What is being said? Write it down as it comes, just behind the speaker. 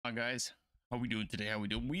on, guys? How we doing today? How we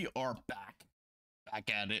doing? We are back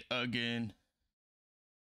at it again.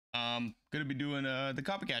 Gonna be doing the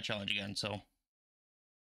copycat challenge again, so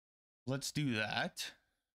let's do that.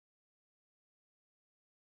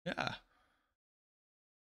 Yeah.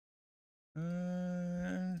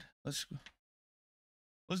 And let's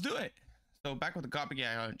do it. So back with the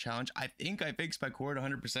copycat challenge. I think I fixed my cord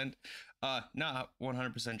 100%. Not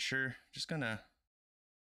 100% sure. Just gonna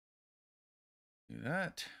do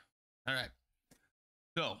that. All right.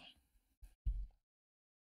 So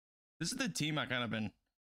this is the team I kind of been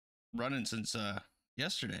running since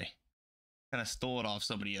yesterday. Kind of stole it off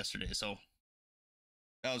somebody yesterday, so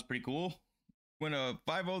that was pretty cool. Went a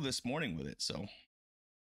 5-0 this morning with it, so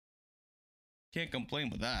can't complain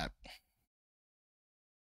with that.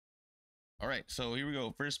 All right, so here we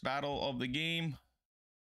go. First battle of the game.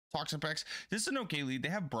 Toxapex. This is an okay lead. They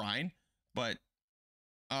have Brian, but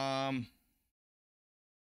yeah,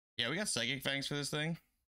 we got Psychic Fangs for this thing.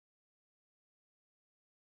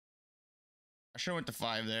 I should have went to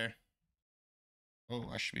 5 there. Oh,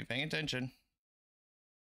 I should be paying attention.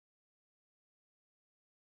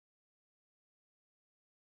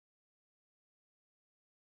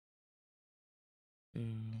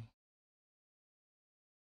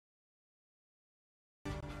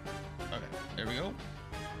 Okay, there we go.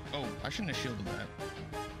 Oh, I shouldn't have shielded that.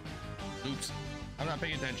 Oops, I'm not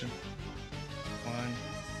paying attention. One.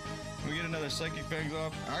 We get another Psychic Fangs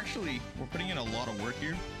off. Actually, we're putting in a lot of work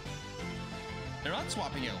here. They're not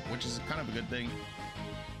swapping out, which is kind of a good thing.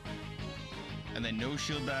 And then no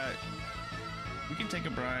shield that. We can take a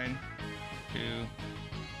Brine. 2.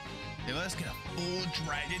 Okay, let's get a full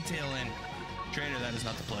Dragon Tail in. Trainer, that is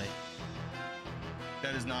not the play.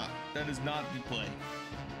 That is not the play.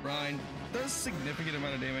 Brine does a significant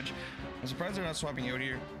amount of damage. I'm surprised they're not swapping out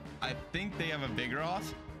here. I think they have a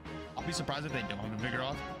Vigoroth. I'll be surprised if they don't have a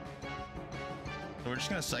Vigoroth. So we're just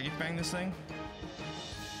gonna Psychic Fang this thing.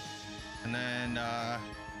 And then I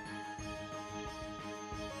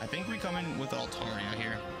think we come in with Altaria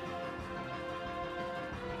here.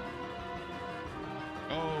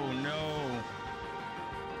 Oh no.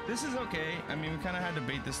 This is okay. I mean, we kind of had to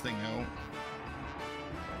bait this thing out.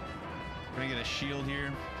 We're gonna get a shield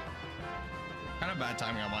here. Kind of bad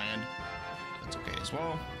timing on my end. That's okay as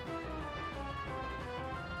well.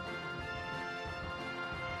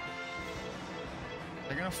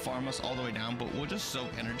 They're gonna farm us all the way down, but we'll just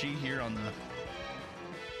soak energy here on the...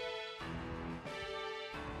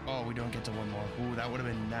 Oh, we don't get to one more. Ooh, that would have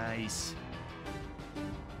been nice.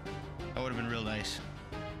 That would have been real nice.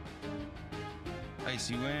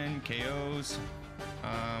 Icy Wind, KOs.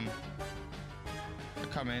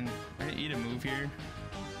 Come in. I can eat a move here.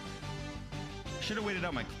 Should have waited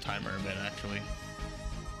out my timer a bit, actually.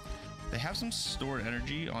 They have some stored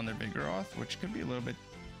energy on their Vigoroth, which could be a little bit...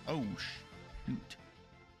 Oh, shoot.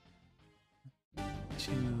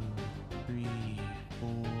 2, 3, 4,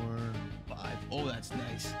 5. Oh, that's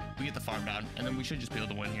nice. We get the farm down, and then we should just be able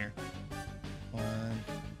to win here. 1,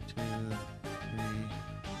 2, 3,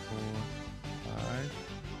 4, 5.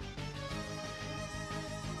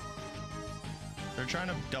 They're trying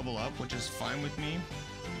to double up, which is fine with me.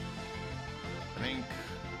 I think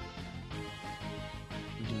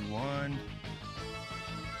we do 1.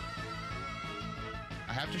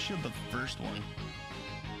 I have to shield the first one,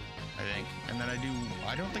 I think, and then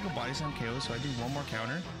I don't think a body slam KO, so I do 1 more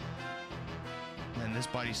counter, and then this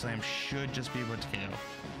body slam should just be able to KO.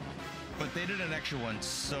 But they did an extra one,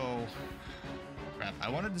 so crap. I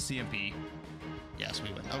wanted the CMP. Yes,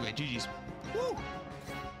 we win. Okay, GG's. Woo!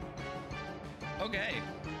 Okay,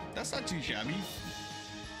 that's not too shabby.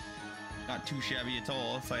 Not too shabby at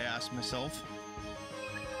all, if I ask myself.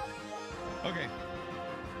 Okay.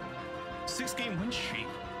 6-game win streak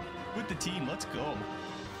with the team. Let's go.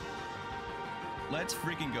 Let's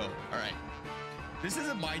freaking go. All right. This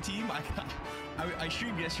isn't my team. I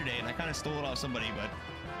streamed yesterday and I kind of stole it off somebody, but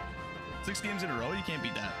 6 games in a row, you can't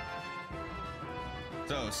beat that.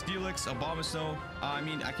 So Steelix, Abomasnow. I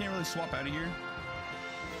mean, I can't really swap out of here.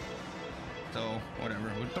 So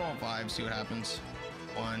whatever. We'll throw on 5, see what happens.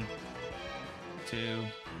 1, 2,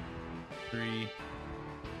 3,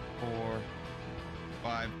 4,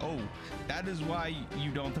 5. Oh, that is why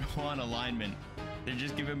you don't throw on alignment. They're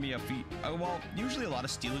just giving me a feat. Well, usually a lot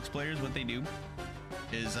of Steelix players, what they do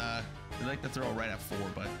is they like to throw right at 4,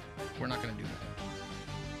 but we're not gonna do that.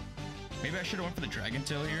 Maybe I should have went for the Dragon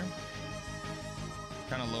Tail here.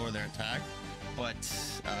 Kind of lower their attack,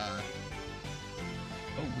 but oh,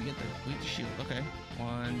 we get the shield. Okay,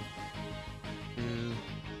 1, 2,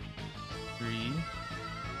 3.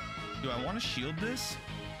 Do I want to shield this?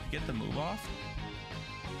 Get the move off?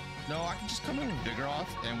 No, I can just come in with Vigoroth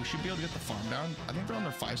and we should be able to get the farm down. I think they're on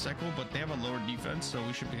their 5 cycle, but they have a lower defense, so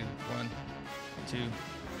we should be 1, 2,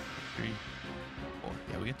 3, 4.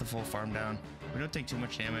 Yeah, we get the full farm down. We don't take too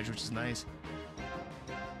much damage, which is nice.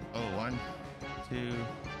 Oh, 1, 2,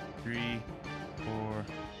 3, 4,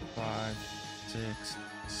 5, 6,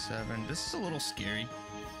 7. This is a little scary,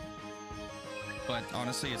 but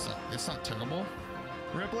honestly, it's not terrible.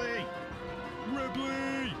 Ripley,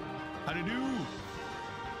 how do you do?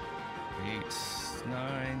 8,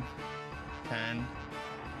 9, 10.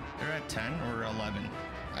 They're at 10 or 11.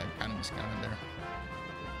 I kind of miscounted there.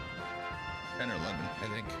 10 or 11, I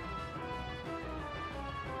think.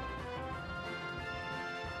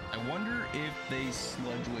 I wonder if they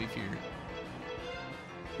sludge wave here.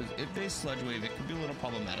 Because if they sludge wave, it could be a little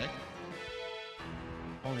problematic.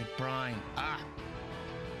 Oh, they brine. Ah!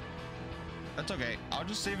 That's okay. I'll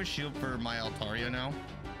just save a shield for my Altaria now.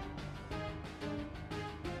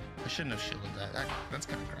 I shouldn't have shielded that. That's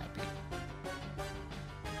kind of crappy.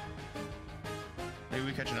 Maybe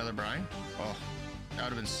we catch another brine. Oh, that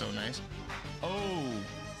would have been so nice. Oh,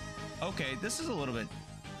 okay. This is a little bit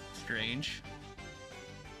strange.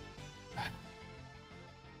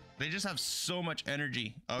 They just have so much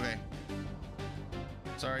energy. Okay.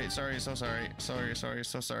 Sorry, so sorry.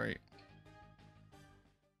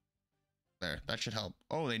 There, that should help.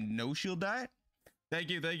 Oh, they no shield that? Thank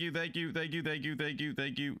you. Gonna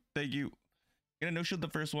no shield the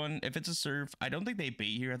first one. If it's a serve, I don't think they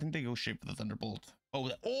bait here. I think they go straight for the Thunderbolt. Oh,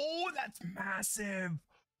 that's massive.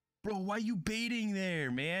 Bro, why are you baiting there,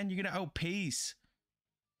 man? You're gonna outpace.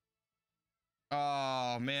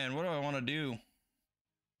 Oh, man, what do I want to do?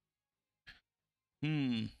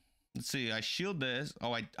 Let's see. I shield this.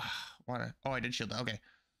 Oh, I did shield that. Okay.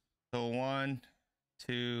 So 1,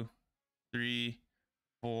 2, 3,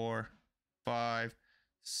 4, 5,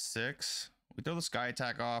 6. We throw the sky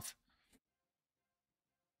attack off.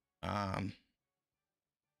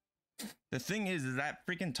 The thing is that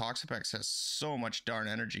freaking Toxapex has so much darn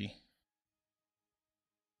energy.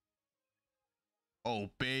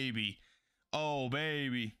 Oh baby.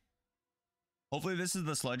 Hopefully this is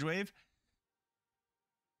the sludge wave.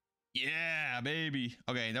 Yeah, baby.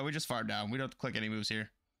 Okay, now we just farm down. We don't have to click any moves here.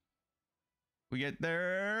 We get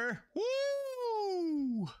there.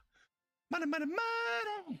 Woo! Money.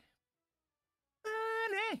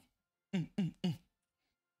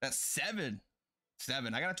 That's 7.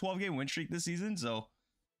 I got a 12 game win streak this season, so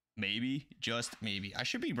maybe, just maybe. I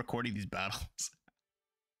should be recording these battles.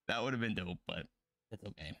 That would have been dope, but it's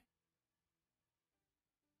okay.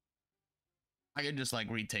 I could just like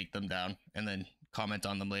retake them down and then comment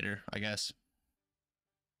on them later, I guess.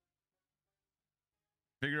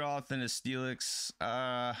 Vigoroth and a Steelix.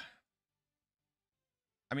 I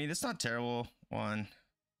mean, it's not terrible. 1,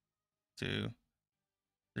 2,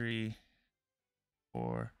 3,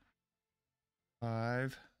 4,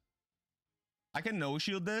 5. I can no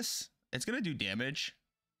shield this. It's gonna do damage.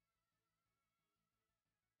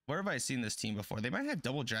 Where have I seen this team before? They might have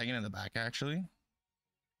double dragon in the back actually,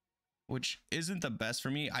 which isn't the best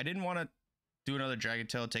for me. I didn't want to do another dragon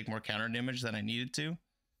tail, take more counter damage than I needed to,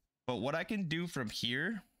 but what I can do from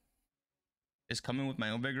here is come in with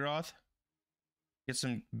my own Vigoroth, get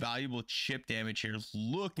some valuable chip damage here.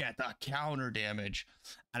 Look at the counter damage.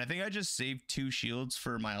 And I think I just saved 2 shields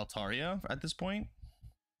for my Altaria at this point.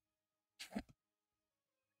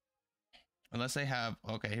 Unless they have,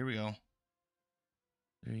 okay, here we go.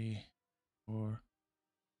 3, 4,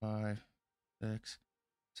 5, 6,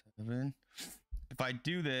 7. If I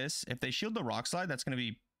do this, if they shield the rock slide, that's going to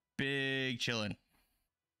be big chillin'.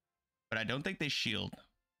 But I don't think they shield.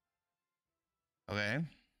 Okay.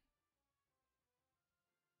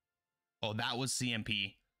 Oh, that was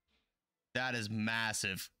CMP. That is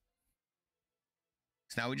massive.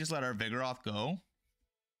 So now we just let our Vigoroth go.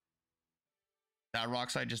 That rock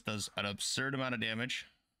slide just does an absurd amount of damage.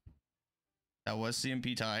 That was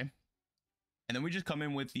CMP tie. And then we just come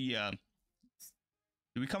in with the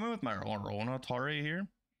do we come in with my own Altaria here?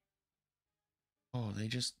 Oh, they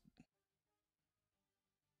just,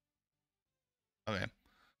 okay.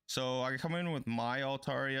 So I come in with my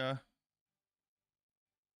Altaria.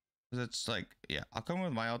 It's like, yeah, I'll come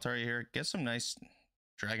with my Altaria here, get some nice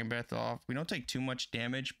Dragon Breath off. We don't take too much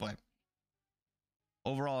damage, but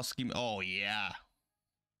overall scheme. Oh yeah.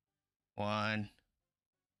 1,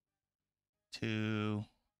 2,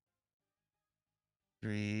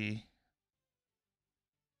 3.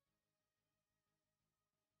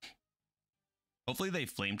 Hopefully they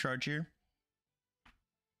flame charge here.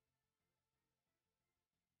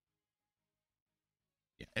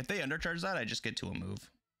 Yeah, if they undercharge that, I just get to a move.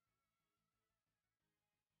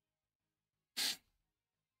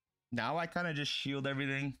 Now I kind of just shield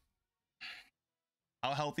everything.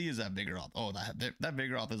 How healthy is that Vigoroth? Oh, that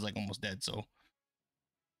Vigoroth is like almost dead, so.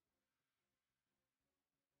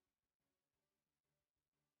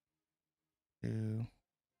 Two,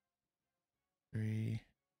 three.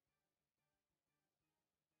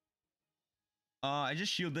 I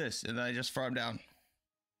just shield this and then I just farm down.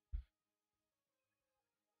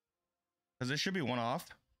 Because there should be one off.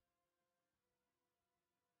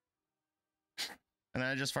 And then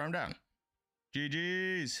I just farm down.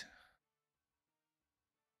 GG's.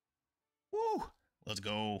 Woo! Let's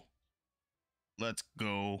go. Let's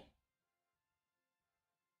go.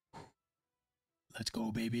 Let's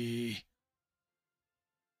go, baby.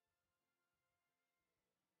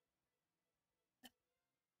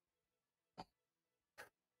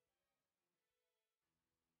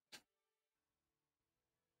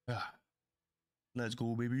 Let's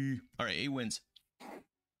go, baby. All right, 8 wins.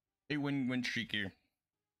 8 win streak here.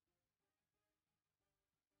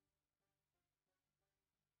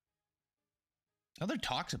 Other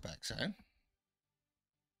Toxapex, eh?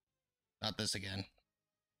 Not this again.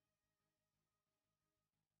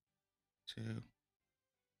 2,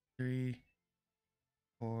 3,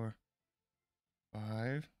 4,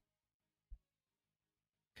 5.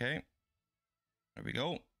 Okay. There we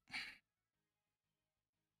go.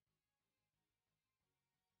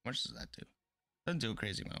 How much does that do? Doesn't do a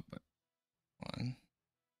crazy amount, but 1.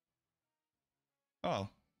 Oh.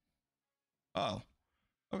 Oh.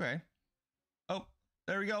 Okay. Oh,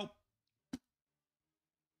 there we go.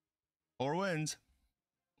 4 wins.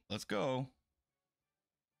 Let's go.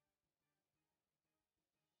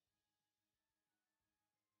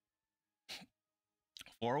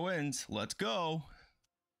 Four wins. Let's go.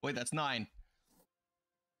 Wait, that's 9.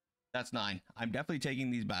 That's 9. I'm definitely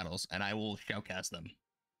taking these battles, and I will shoutcast them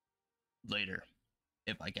later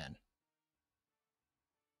if I can.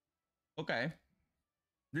 Okay.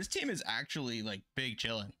 This team is actually like big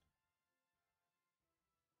chillin'.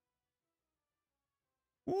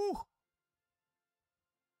 Woo.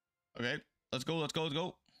 Okay, let's go, let's go, let's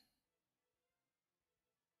go.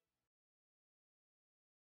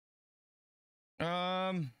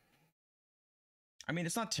 I mean,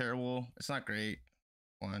 it's not terrible. It's not great.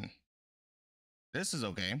 1. This is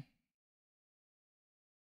okay.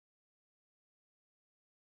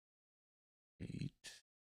 8,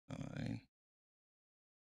 9.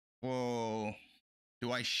 Whoa.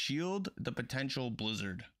 Do I shield the potential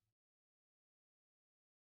blizzard?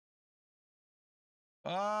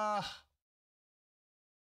 I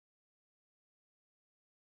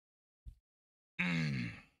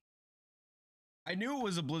knew it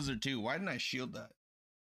was a blizzard too. Why didn't I shield that?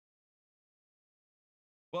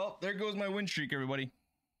 Well, there goes my win streak, everybody.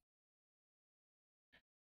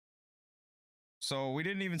 So we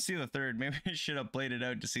didn't even see the third. Maybe I should have played it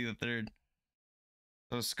out to see the third.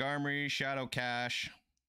 So Skarmory, Shadow Cash.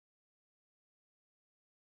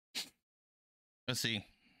 Let's see.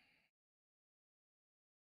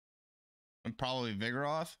 And probably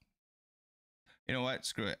Vigoroth. You know what?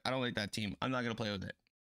 Screw it. I don't like that team. I'm not going to play with it.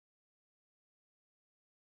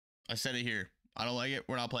 I said it here. I don't like it.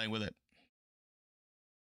 We're not playing with it.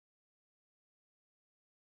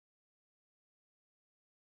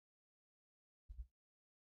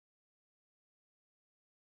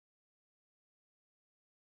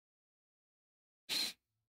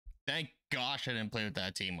 Thank gosh I didn't play with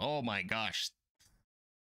that team. Oh my gosh.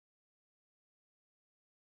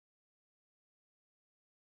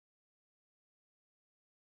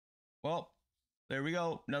 Well, there we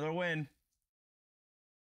go. Another win.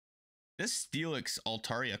 This Steelix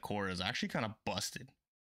Altaria core is actually kind of busted.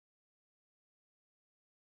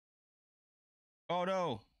 Oh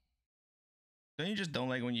no. Don't you just don't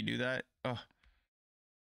like when you do that? Oh.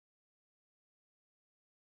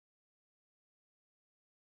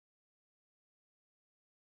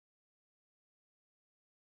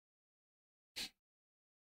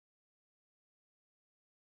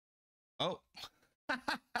 Oh.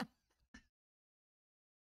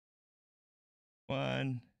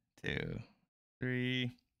 1, 2,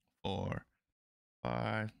 3, 4,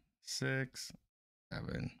 5, 6,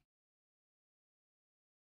 7.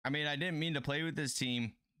 I mean, I didn't mean to play with this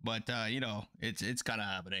team, but you know, it's kind of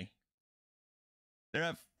happening. They're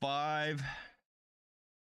at 5,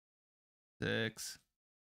 6.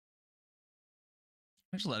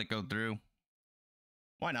 Just let it go through.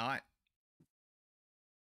 Why not?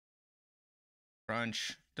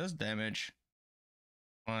 Crunch does damage.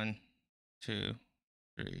 1, 2,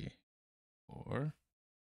 3, 4.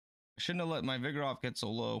 I shouldn't have let my Vigoroth get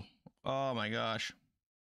so low. Oh my gosh.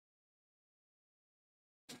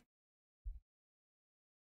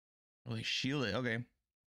 Really shield it. Okay.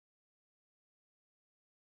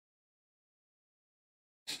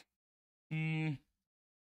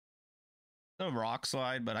 The rock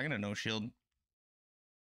slide, but I'm gonna no shield.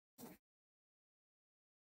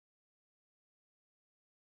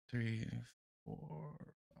 Three, 4,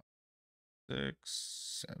 6,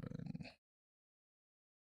 7.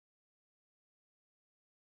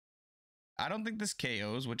 I don't think this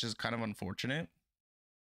KOs, which is kind of unfortunate.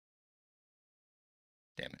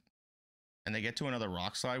 Damn it. And they get to another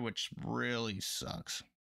rock slide, which really sucks.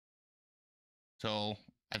 So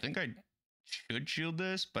I think I should shield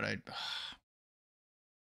this, but I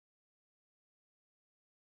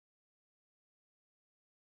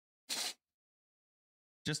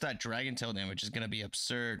just that dragon tail damage is gonna be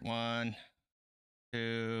absurd. 1,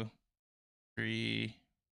 2, 3.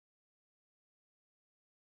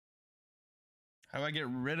 How do I get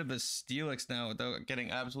rid of this Steelix now without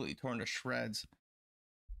getting absolutely torn to shreds?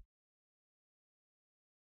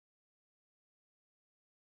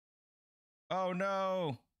 Oh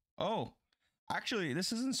no. Oh, actually,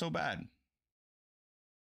 this isn't so bad.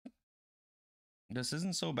 This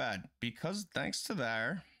isn't so bad because thanks to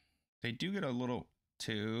that, they do get a little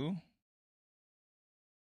 2,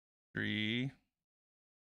 3.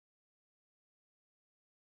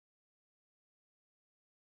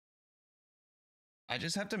 I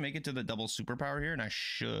just have to make it to the double superpower here and I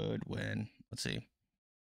should win. Let's see.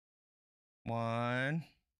 1,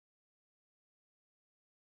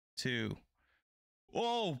 2.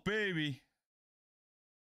 Oh, baby.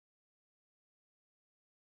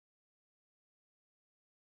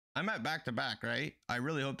 I'm at back to back, right? I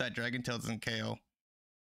really hope that Dragon Tail doesn't KO.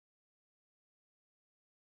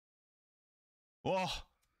 Whoa.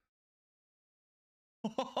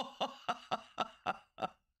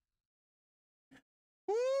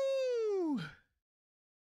 Woo!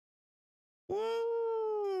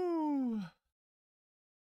 Woo!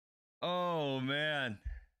 Oh man,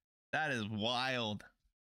 that is wild.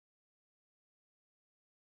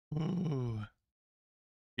 Ooh.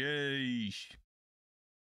 Yeesh.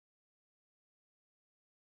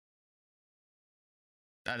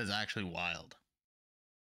 That is actually wild.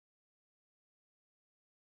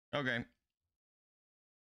 Okay.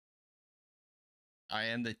 I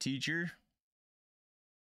am the teacher.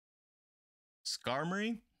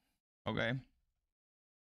 Skarmory. Okay.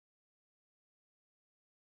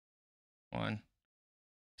 1,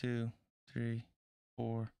 2, 3,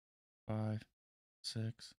 4, 5,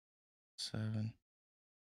 6, 7.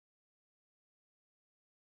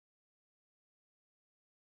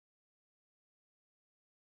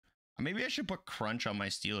 Maybe I should put Crunch on my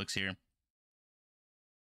Steelix here.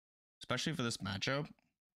 Especially for this matchup.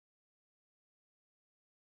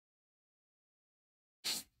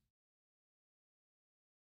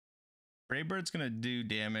 Brave Bird's gonna do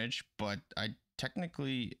damage, but I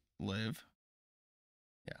technically live.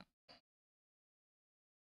 Yeah.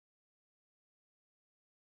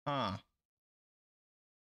 Huh.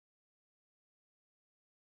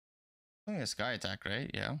 I think a sky attack, right?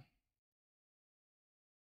 Yeah.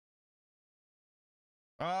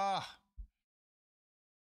 Ah.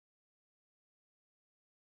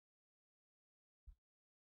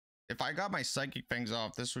 If I got my Psychic Fangs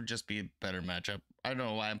off, this would just be a better matchup. I don't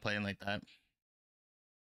know why I'm playing like that.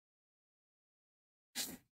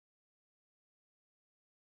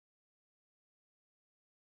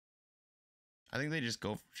 I think they just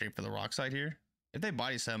go straight for the rock side here. If they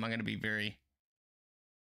body slam, I'm going to be very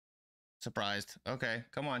surprised. Okay,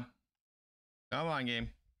 come on. Come on,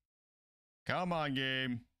 game. Come on,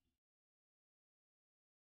 game.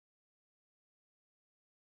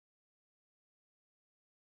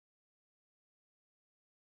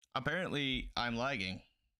 Apparently, I'm lagging.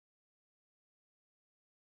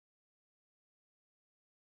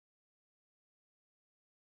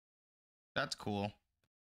 That's cool.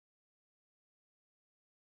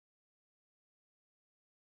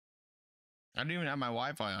 I didn't even have my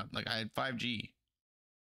Wi-Fi on. Like, I had 5G.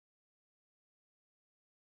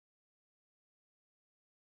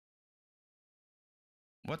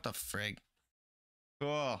 What the frig?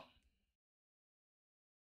 Oh.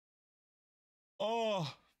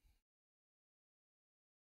 Oh.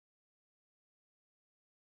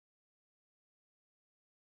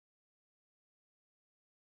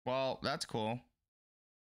 Well, that's cool.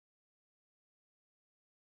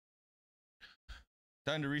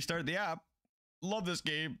 Time to restart the app. Love this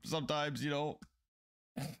game sometimes, you know.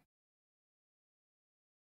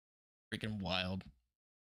 Freaking wild.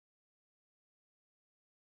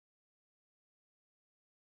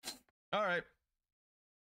 All right.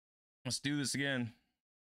 Let's do this again.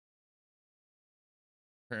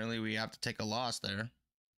 Apparently we have to take a loss there.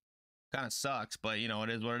 Kind of sucks, but you know, it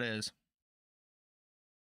is what it is.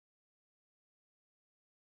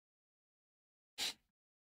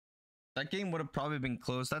 That game would have probably been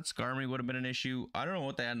close. That Skarmory would have been an issue. I don't know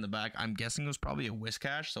what they had in the back. I'm guessing it was probably a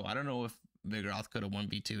Whiscash, so I don't know if Vigoroth could have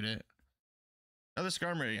 1v2'd it. Another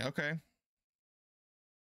Skarmory, okay.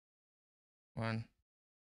 1,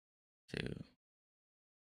 2,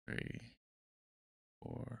 3,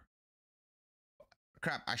 4.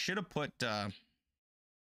 Crap, I should have put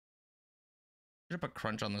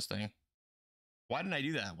Crunch on this thing. Why didn't I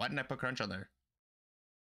do that? Why didn't I put Crunch on there?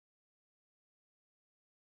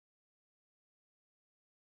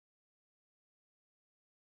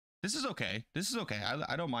 This is okay. This is okay.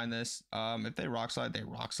 I don't mind this. If they Rock Slide, they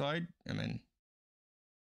Rock Slide. I mean,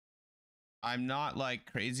 I'm not like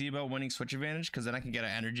crazy about winning switch advantage because then I can get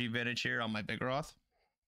an energy advantage here on my Vigoroth.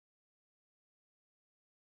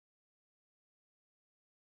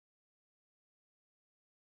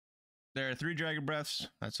 There are 3 Dragon Breaths.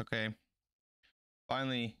 That's okay.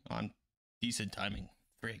 Finally, on decent timing.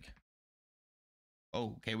 Frig.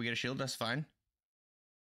 Oh, okay. We get a shield. That's fine.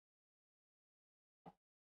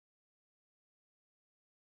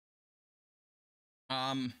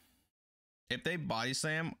 If they body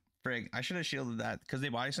slam, frig, I should have shielded that because they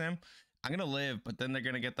body slam. I'm gonna live, but then they're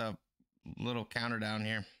gonna get the little counter down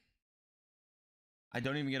here. I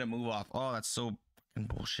don't even get a move off. Oh, that's so fucking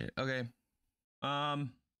bullshit. Okay.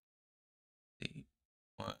 1,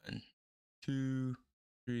 2,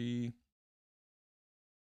 3.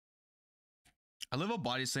 I live a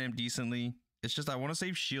body slam decently. It's just I want to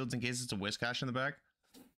save shields in case it's a Whiscash in the back.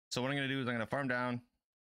 So what I'm gonna do is I'm gonna farm down.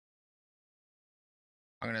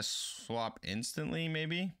 I'm gonna swap instantly,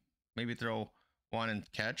 maybe throw 1 and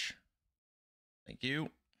catch. Thank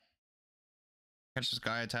you. Catch this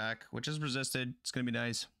guy attack, which is resisted. It's gonna be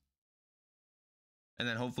nice. And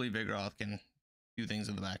then hopefully Vigoroth can do things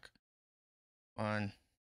in the back. 1,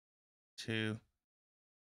 2,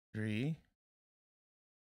 3.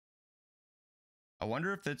 I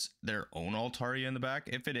wonder if it's their own Altaria in the back.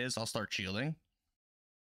 If it is, I'll start shielding.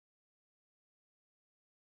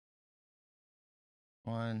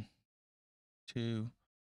 1, 2,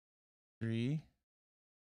 3.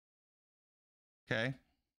 Okay.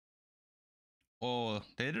 Oh,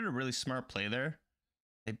 they did a really smart play there.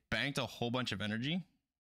 They banked a whole bunch of energy.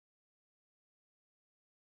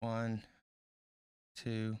 1,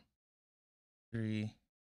 2, 3.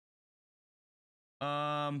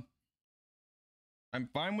 I'm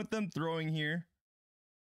fine with them throwing here.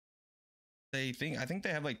 I think they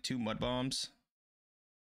have like 2 mud bombs.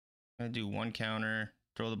 I'm gonna do 1 counter,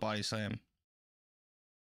 throw the body slam.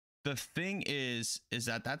 The thing is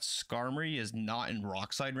that Skarmory is not in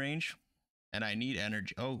Rock Slide range, and I need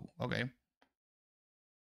energy. Oh, okay.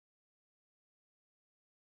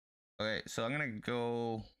 Okay, so I'm gonna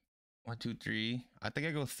go 1, 2, 3. I think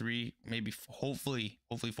I go 3, maybe hopefully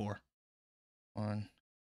 4. 1,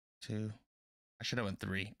 2. I should have went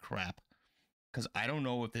 3. Crap. Because I don't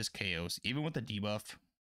know if this KOs, even with the debuff.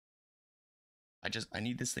 I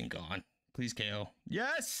need this thing gone. Please KO.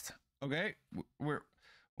 Yes. Okay. We're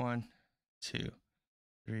 1, 2,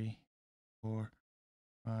 3, 4,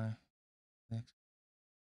 5, 6.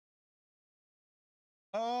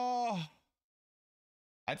 Oh,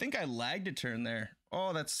 I think I lagged a turn there.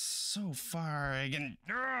 Oh, that's so far. Again.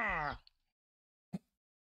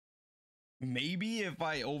 Maybe if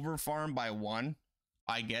I overfarm by 1,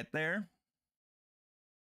 I get there.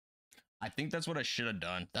 I think that's what I should have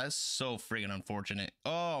done. That's so friggin' unfortunate.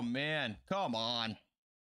 Oh, man. Come on.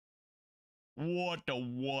 What?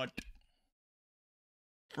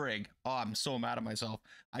 Frig. Oh, I'm so mad at myself.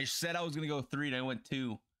 I said I was going to go 3 and I went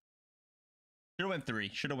 2. Should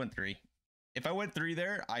have went 3. If I went 3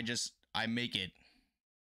 there, I make it.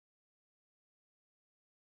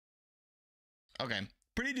 Okay.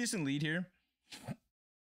 Pretty decent lead here.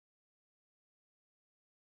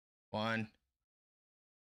 1,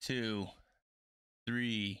 2,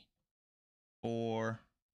 3, 4,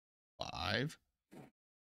 5.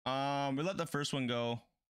 We let the first one go.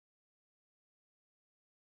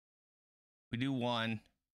 We do 1.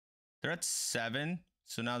 They're at 7.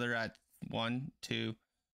 So now they're at 1, 2,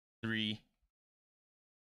 3.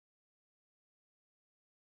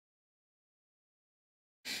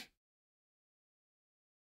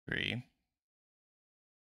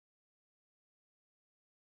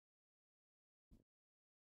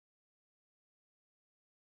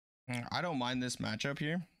 I don't mind this matchup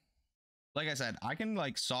here. Like I said, I can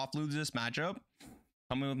like soft lose this matchup,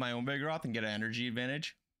 come in with my own Vigoroth and get an energy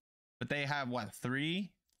advantage. But they have what,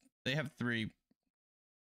 3? They have 3.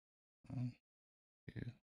 1, 2,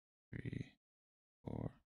 3,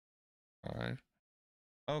 4, 5.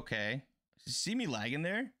 Okay. See me lagging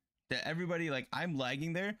there? That everybody, like, I'm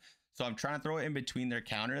lagging there. So I'm trying to throw it in between their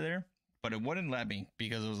counter there. but it wouldn't let me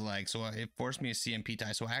because it was like, so it forced me a CMP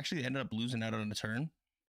tie. So I actually ended up losing out on the turn,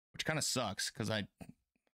 which kind of sucks because I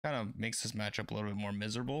kind of makes this matchup a little bit more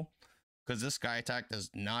miserable because this sky attack does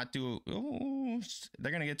not do. Oh,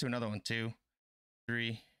 they're gonna get to another one, 2,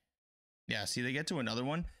 3. Yeah, see, they get to another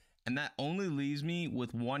one, and that only leaves me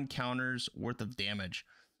with 1 counter's worth of damage,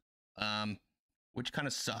 which kind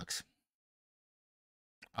of sucks.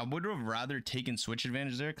 I would have rather taken switch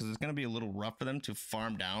advantage there because it's gonna be a little rough for them to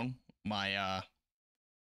farm down my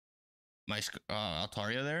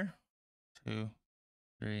Altaria there. 2,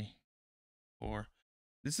 3, 4.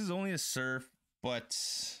 This is only a surf, but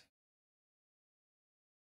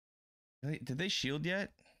did they shield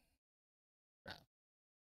yet?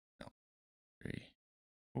 No. 3,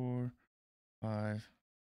 4, 5,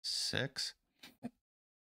 6.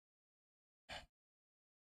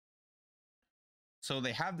 So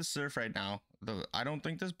they have the surf right now. I don't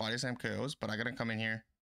think this body slam KOs, but I gotta come in here.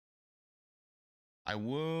 I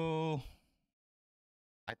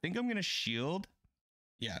think I'm gonna shield.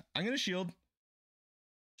 Yeah, I'm gonna shield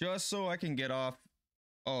just so I can get off.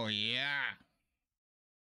 Oh yeah.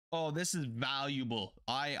 Oh, this is valuable.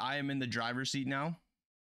 I am in the driver's seat now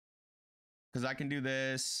because I can do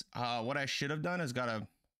this. What I should have done is gotta.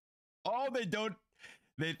 Oh, they don't.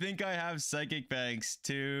 They think I have psychic banks.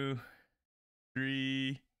 2,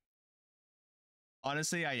 3.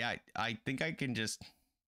 Honestly, I think I can just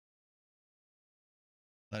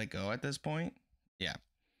let it go at this point. Yeah,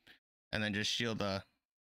 and then just shield the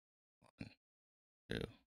 1, 2,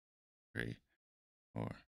 3,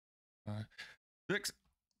 4, 5, 6.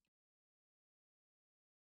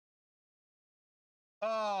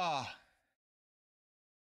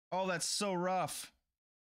 Oh, that's so rough.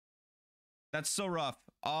 That's so rough.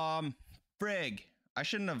 Frig. I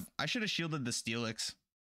should have shielded the Steelix.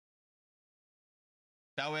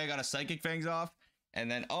 That way I got a Psychic Fangs off. And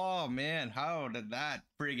then, oh man, how did that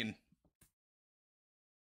friggin'.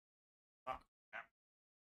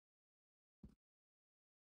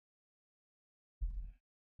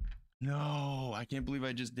 No, I can't believe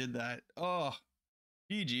I just did that. Oh,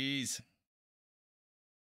 GG's.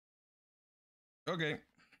 Okay.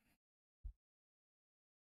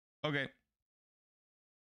 Okay.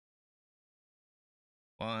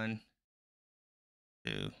 1,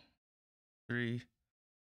 2, 3,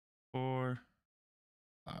 4,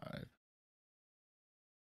 5.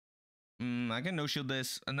 I can no shield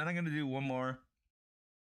this, and then I'm gonna do one more.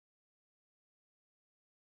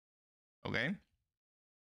 Okay.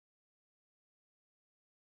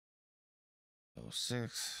 Oh,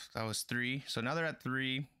 6. That was 3. So now they're at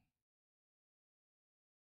 3.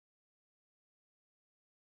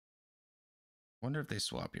 Wonder if they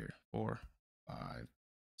swap here. 4, 5,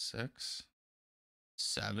 6,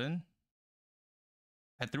 7.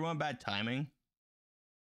 I threw on bad timing.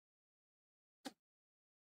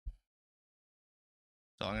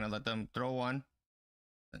 So I'm gonna let them throw 1,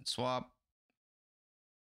 then swap.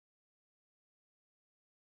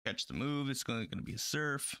 Catch the move. It's gonna be a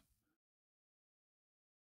surf.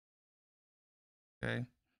 Okay.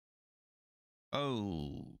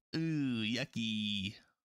 Oh, ooh, yucky.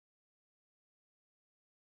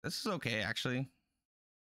 This is okay, actually.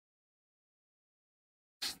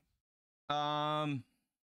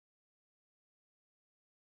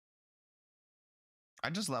 I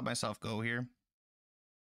just let myself go here.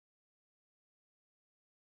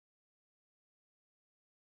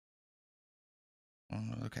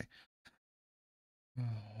 Okay.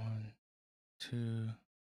 1, 2,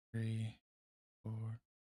 3, 4.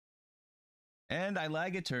 And I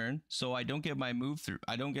lag a turn, so I don't get my move through.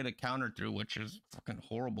 I don't get a counter through, which is fucking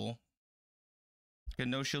horrible. Can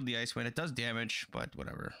no shield the Ice Wind. It does damage, but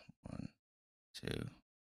whatever. 1, 2,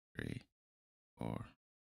 3, 4,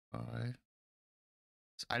 5.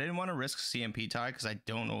 I didn't want to risk CMP tie because I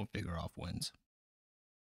don't know if Bigger Off wins.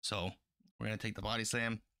 So we're gonna take the body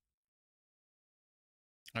slam.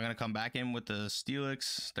 I'm gonna come back in with the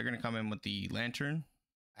Steelix. They're gonna come in with the Lantern.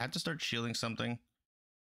 I have to start shielding something.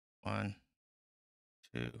 1,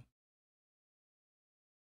 2.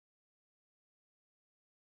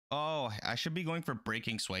 Oh, I should be going for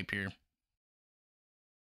Breaking Swipe here.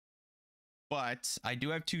 But I do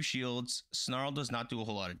have 2 shields. Snarl does not do a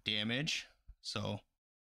whole lot of damage. So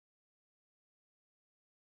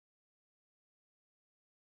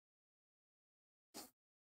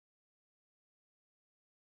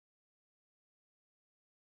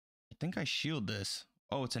I think I shield this.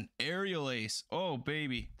 Oh, it's an Aerial Ace. Oh,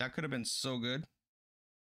 baby. That could have been so good.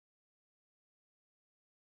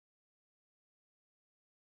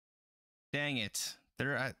 Dang it.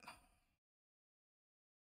 They're at...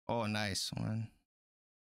 Oh, nice. 1,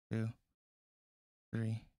 2,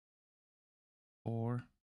 3, 4.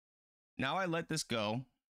 Now I let this go.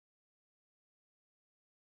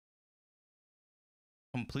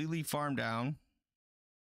 Completely farm down.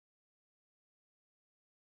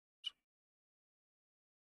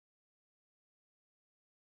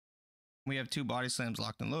 We have 2 body slams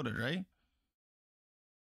locked and loaded, right?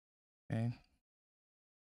 Okay.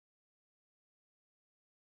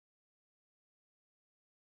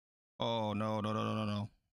 Oh, no.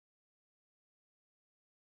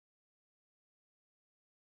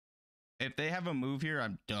 If they have a move here,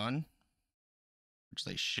 I'm done. Which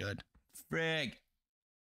they should. Frig.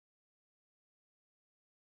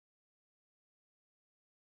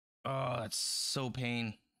 Oh, that's so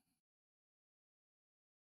pain.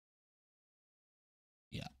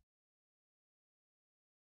 Yeah.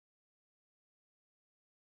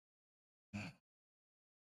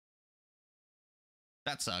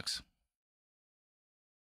 That sucks.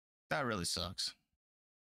 That really sucks.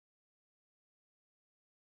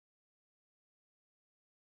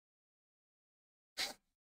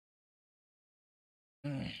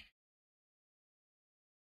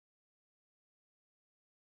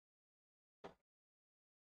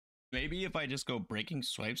 Maybe if I just go breaking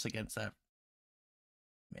swipes against that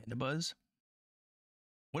Mandibuzz.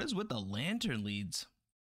 What is with the lantern leads?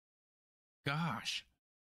 Gosh.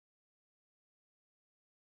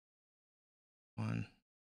 1,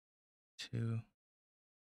 2,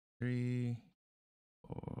 3,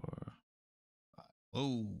 4, 5.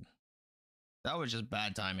 Oh, that was just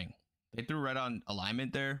bad timing. They threw right on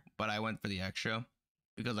alignment there, but I went for the extra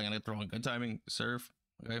because I'm gonna throw on good timing serve.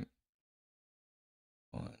 Okay.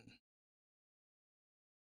 1.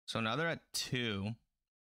 So now they're at 2,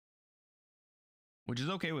 which is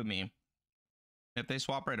okay with me. If they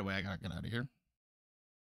swap right away, I gotta get out of here.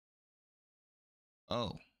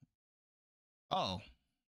 Oh. Oh.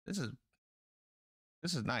 This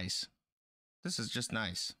is nice. This is just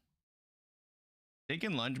nice. They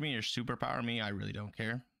can lunge me or superpower me. I really don't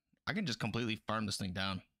care. I can just completely farm this thing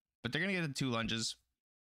down. But they're gonna get the 2 lunges.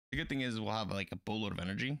 The good thing is we'll have like a boatload of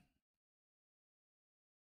energy.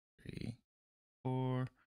 3, 4,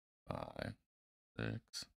 5,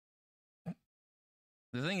 6.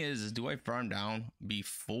 The thing is do I farm down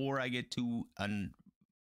before I get to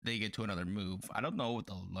they get to another move? I don't know with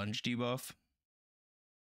the lunge debuff.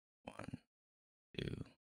 1, 2,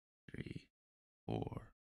 3, 4,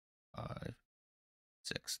 5,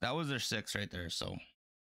 6. That was their 6 right there. So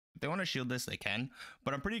if they want to shield this, they can.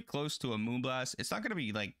 But I'm pretty close to a Moonblast. It's not going to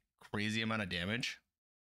be like crazy amount of damage.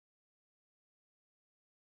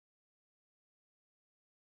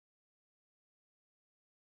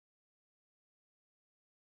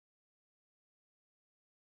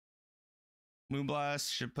 Moonblast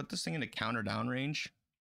should put this thing into counter down range.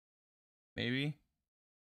 Maybe.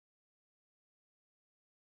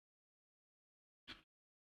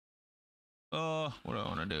 What do I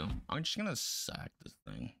want to do? I'm just going to sack this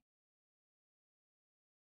thing.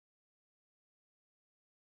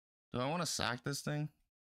 Do I want to sack this thing?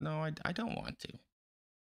 No, I don't want to.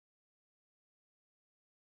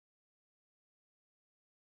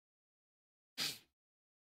 If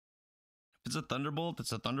it's a Thunderbolt,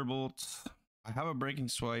 it's a Thunderbolt. I have a Breaking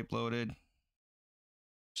Swipe loaded.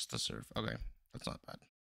 Just a serve. Okay, that's not bad.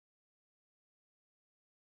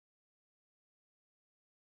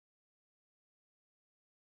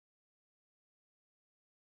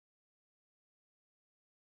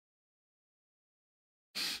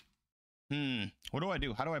 What do I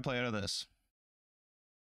do? How do I play out of this?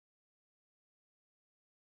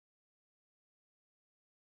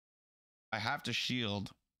 I have to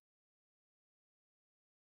shield.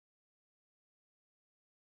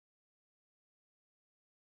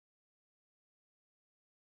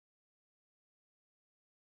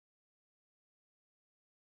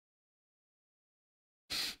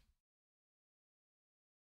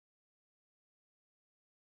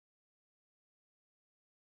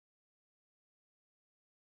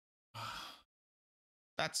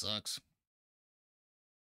 That sucks.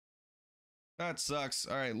 That sucks.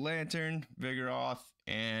 All right, Lantern, Vigoroth,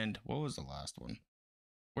 and what was the last one?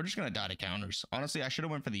 We're just gonna die to counters. Honestly, I should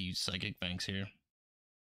have went for the Psychic Fangs here.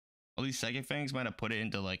 At least Psychic Fangs might have put it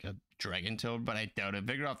into like a Dragon Toad, but I doubt it.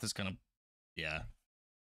 Vigoroth is gonna, yeah.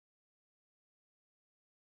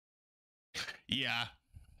 Yeah,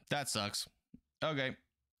 that sucks. Okay,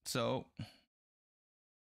 so.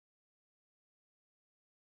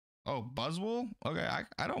 Oh, Buzzwole? Okay,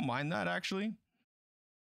 I don't mind that actually.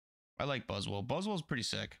 I like Buzzwole. Buzzwole's pretty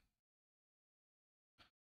sick.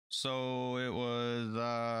 So it was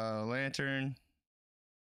Lantern.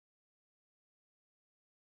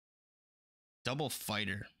 Double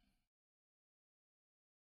Fighter.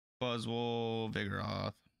 Buzzwole,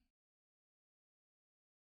 Vigoroth.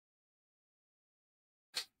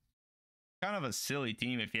 Kind of a silly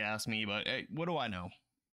team if you ask me, but hey, what do I know?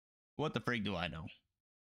 What the frig do I know?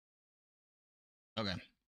 Okay.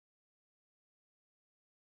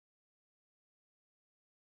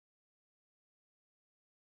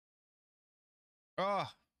 Oh.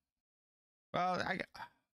 Well,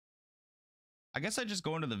 I guess I just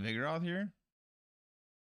go into the Vigoroth here.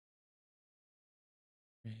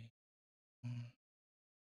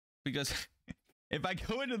 Because if I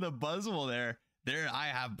go into the Buzzwole there I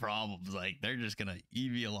have problems. Like they're just gonna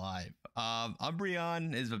EV alive.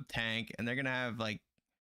 Umbreon is a tank, and they're gonna have like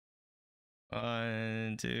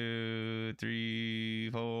 1, 2, 3,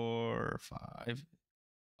 4, 5.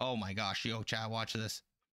 Oh my gosh, yo, chat, watch this.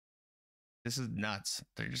 This is nuts.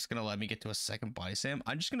 They're just gonna let me get to a second body slam.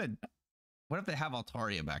 I'm just gonna. What if they have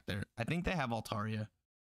Altaria back there? I think they have Altaria.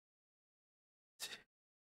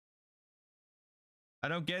 I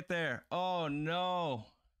don't get there. Oh no.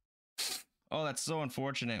 Oh, that's so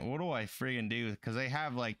unfortunate. What do I friggin' do? Because they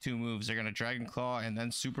have like 2 moves. They're gonna Dragon Claw and then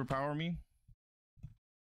Superpower me.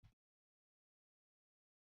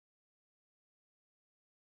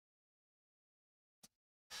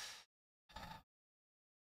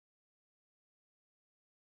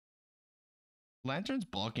 Lantern's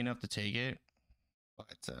bulky enough to take it, but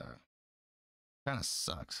kind of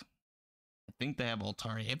sucks. I think they have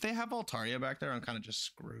Altaria. If they have Altaria back there, I'm kind of just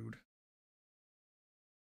screwed.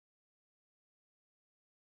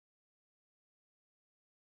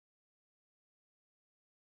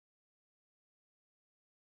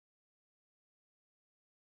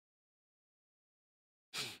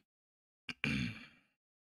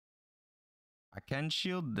 I can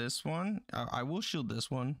shield this one. I will shield this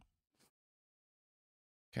one.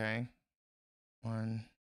 Okay. 1,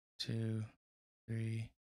 2, 3,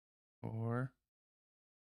 4.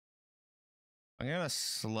 I'm gonna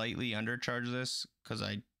slightly undercharge this because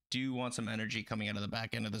I do want some energy coming out of the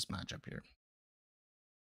back end of this matchup here.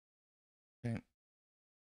 Okay.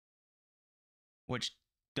 Which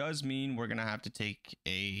does mean we're gonna have to take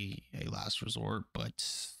a last resort, but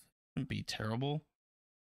it wouldn't be terrible.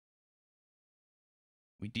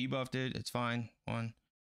 We debuffed it. It's fine. 1,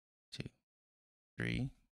 2, 3.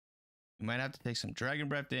 We might have to take some Dragon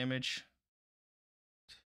Breath damage.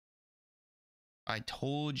 I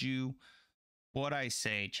told you what I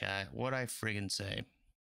say, chat. What I friggin' say.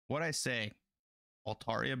 What I say.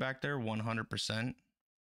 Altaria back there, 100%.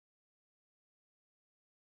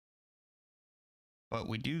 But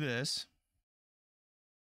we do this.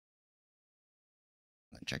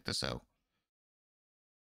 Check this out.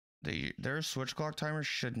 Their switch clock timer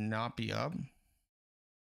should not be up.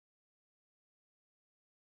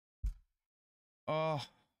 Oh.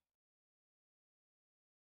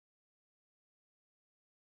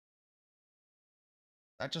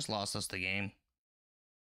 That just lost us the game.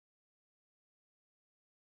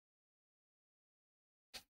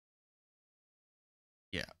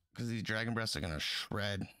 Yeah, because these Dragon Breaths are going to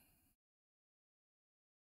shred.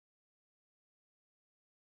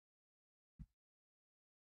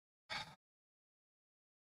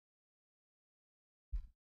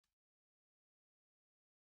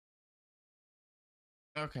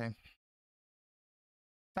 Okay.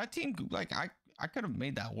 That team, like, I could have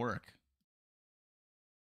made that work.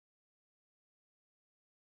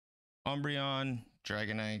 Umbreon,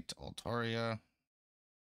 Dragonite, Altaria.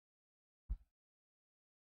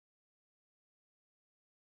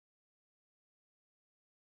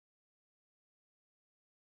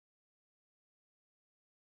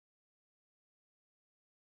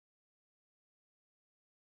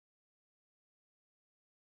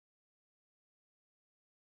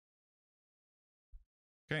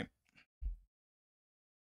 Okay.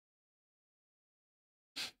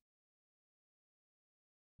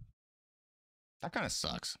 That kind of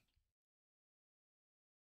sucks.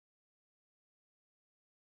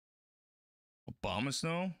 Obama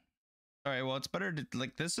Snow? Alright, well, it's better to,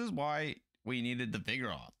 like, this is why we needed the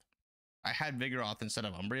Vigoroth. I had Vigoroth instead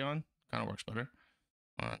of Umbreon. Kind of works better.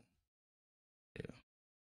 1, 2,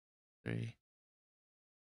 3,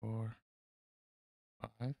 4,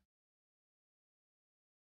 5.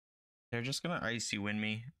 They're just gonna icy win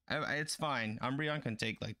me. It's fine. Umbreon can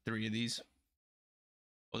take like 3 of these.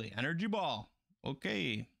 Oh, the energy ball.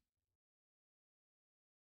 Okay.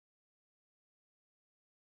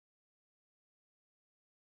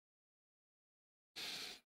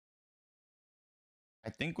 I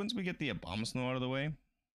think once we get the Abomasnow out of the way.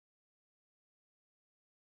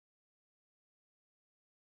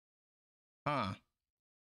 Huh.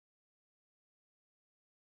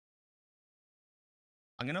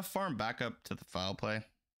 I'm gonna farm back up to the foul play.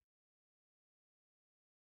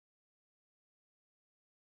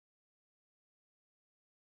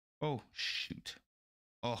 Oh, shoot.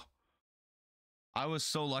 Oh, I was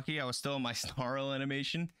so lucky I was still in my snarl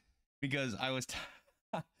animation because I was...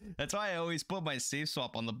 That's why I always put my save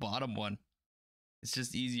swap on the bottom one. It's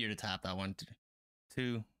just easier to tap that one.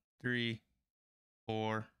 2, 3,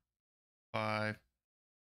 4, 5,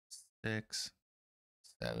 6,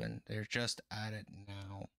 7. They're just at it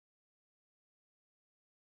now.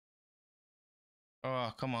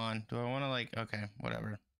 Oh, come on. Do I want to like... Okay,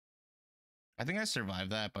 whatever. I think I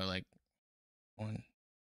survived that by like 1,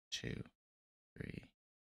 2, 3,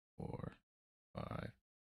 4, 5,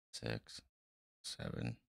 6,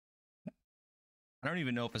 7. I don't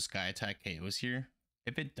even know if a sky attack KOs here.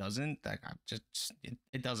 If it doesn't, that just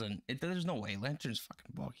it doesn't. There's no way. Lantern's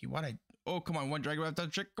fucking bulky. Why'd I? Oh, come on, one dragon breath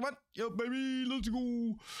that trick. Come on, yo, baby, let's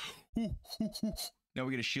go. Now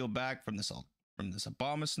we get a shield back from this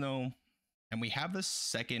Abomasnow, and we have the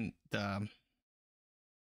second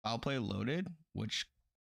foul play loaded, which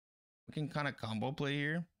we can kind of combo play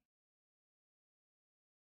here.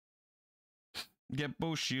 Get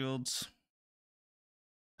both shields.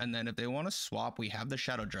 And then if they want to swap, we have the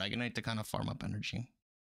Shadow Dragonite to kind of farm up energy.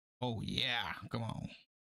 Oh, yeah. Come on.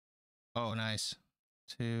 Oh, nice.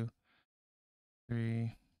 2,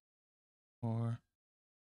 3, 4.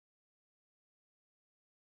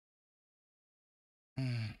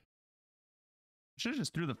 Should have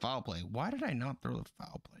just threw the foul play. Why did I not throw the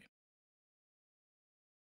foul play?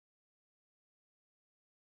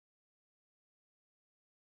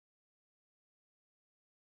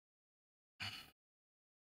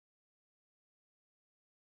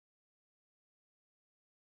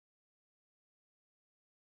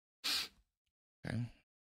 Okay.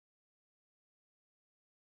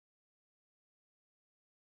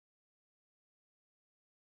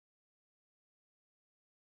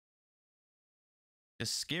 The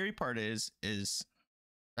scary part is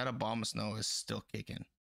that Abomasnow is still kicking.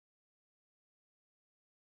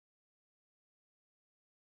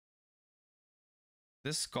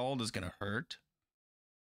 This Scald is gonna hurt.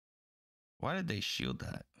 Why did they shield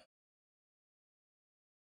that?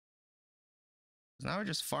 Now we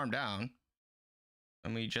just farm down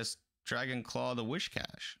and we just Dragon Claw the Wish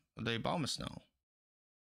Cache, the Abomasnow.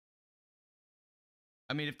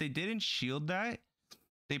 I mean, if they didn't shield that,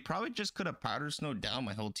 they probably just could have Powder Snow down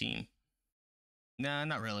my whole team. Nah,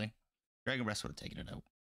 not really. Dragon Breath would have taken it out.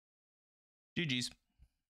 GG's.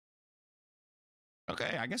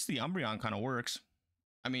 Okay, I guess the Umbreon kind of works.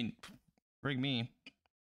 I mean, frig me.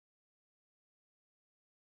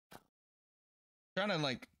 Trying to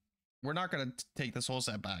like, we're not going to take this whole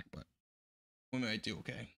set back, but we might do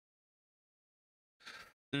okay.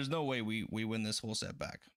 There's no way we win this whole set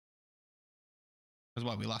back. Because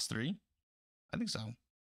what, we lost 3? I think so.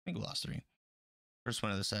 I think we lost 3. First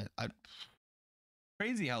one of the set.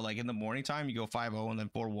 Crazy how like in the morning time you go 5-0 and then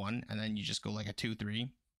 4-1 and then you just go like a 2-3. Kind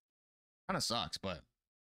of sucks, but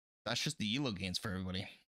that's just the ELO gains for everybody.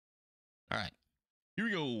 All right, here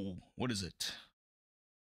we go. What is it?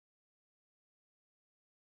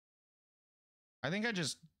 I think I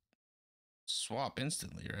just swap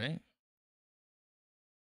instantly, right?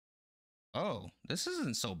 Oh, this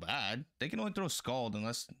isn't so bad. They can only throw Scald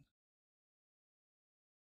unless...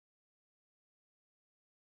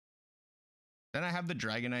 Then I have the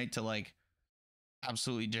Dragonite to like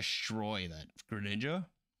absolutely destroy that Greninja.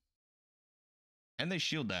 And they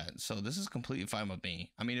shield that. So this is completely fine with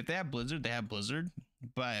me. I mean, if they have Blizzard, they have Blizzard.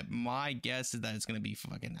 But my guess is that it's going to be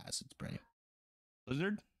fucking Acid Spray.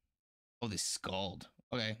 Blizzard? Oh, they Scald.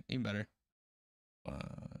 Okay, even better. 1,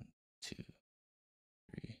 2,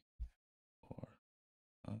 3, 4,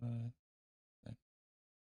 5.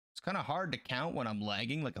 It's kind of hard to count when I'm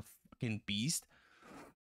lagging like a fucking beast.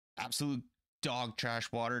 Absolute dog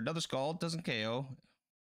trash water. Another Scald doesn't KO,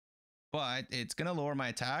 but it's gonna lower my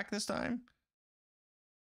attack this time.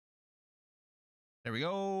 There we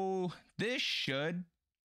go. This should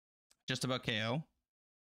just about KO.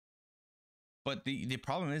 But the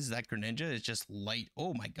problem is that Greninja is just light.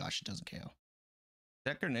 Oh my gosh, it doesn't KO.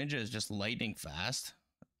 That Greninja is just lightning fast.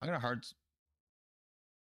 I'm gonna hard.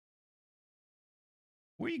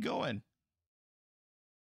 Where are you going?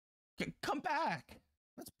 Come back.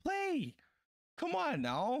 Let's play. Come on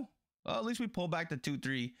now. Well, at least we pull back to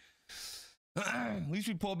 2-3. At least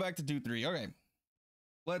we pull back to 2-3. Okay.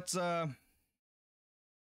 Let's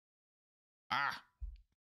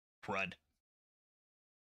crud.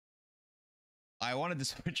 I wanted to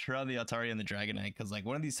switch around the Altaria and the Dragonite because like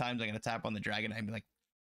one of these times I'm gonna tap on the Dragonite and be like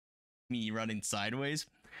me running sideways.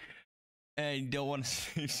 And you don't want to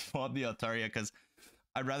save swap the Altaria because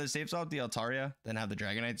I'd rather save swap the Altaria than have the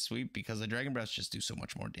Dragonite sweep because the Dragon Breaths just do so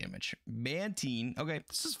much more damage. Mantine, okay,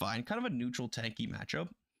 this is fine. Kind of a neutral tanky matchup.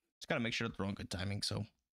 Just gotta make sure to throw in good timing. So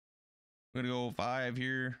we're gonna go 5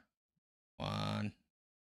 here. 1,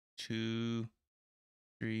 2,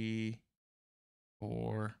 3,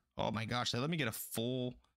 4. Oh my gosh, they let me get a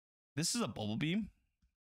full. This is a bubble beam.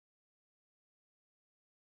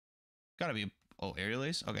 Gotta be. Oh, aerial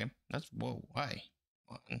ace. Okay, that's whoa. Why?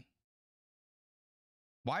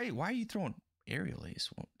 Why are you throwing aerial ace?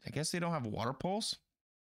 Well, I guess they don't have a water pulse.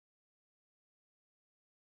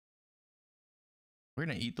 We're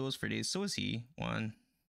gonna eat those for days. So is he. 1,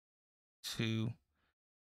 2,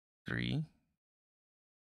 3.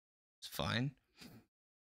 It's fine.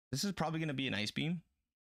 This is probably gonna be an ice beam.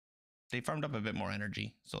 They farmed up a bit more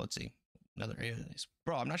energy. So let's see. Another aerial ace.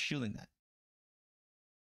 Bro, I'm not shielding that.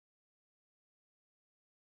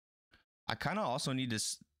 I kind of also need to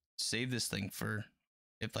save this thing for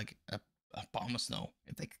if like a bomb of snow.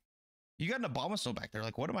 If they, you got an bomb of snow back there,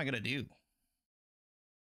 like what am I gonna do?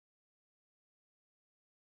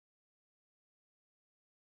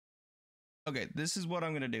 Okay, this is what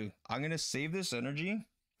I'm gonna do. I'm gonna save this energy.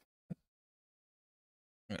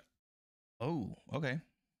 Oh, okay.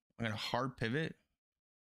 I'm gonna hard pivot.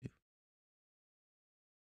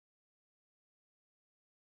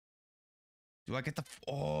 Do I get the?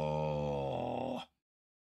 Oh,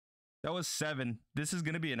 that was 7. This is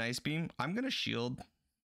gonna be an ice beam. I'm gonna shield.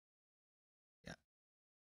 Yeah.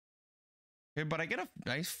 Okay, but I get a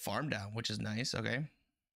nice farm down, which is nice. Okay.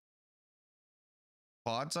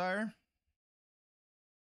 Clodsire.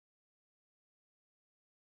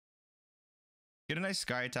 Get a nice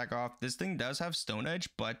sky attack off. This thing does have Stone Edge,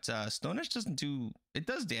 but Stone Edge doesn't do. It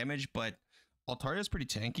does damage, but Altaria is pretty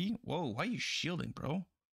tanky. Whoa, why are you shielding, bro?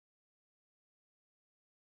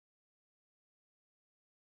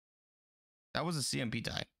 That was a CMP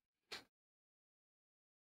tie.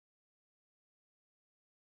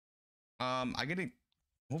 I get to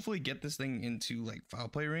hopefully get this thing into like foul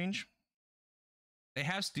play range. They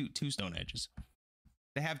have 2 Stone Edges.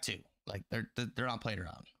 They have 2. Like they're not playing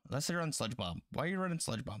around unless they're on Sludge Bomb. Why are you running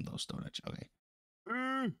Sludge Bomb though, Stone Edge? Okay.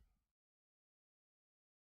 And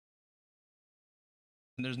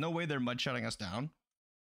there's no way they're mud shutting us down.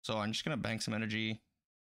 So I'm just gonna bank some energy,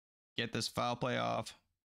 get this foul play off.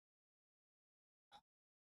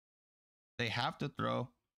 They have to throw.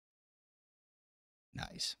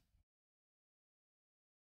 Nice.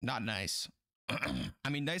 Not nice. I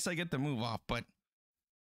mean, nice I get the move off, but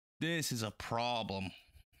this is a problem.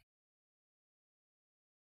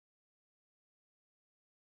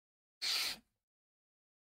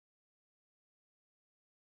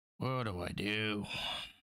 What do I do?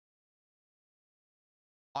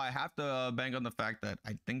 I have to bank on the fact that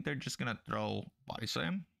I think they're just gonna throw Body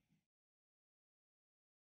Slam,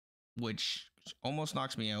 which almost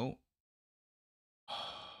knocks me out.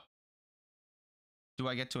 Do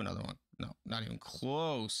I get to another one? No, not even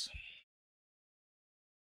close.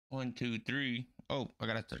 1, 2, 3. Oh, I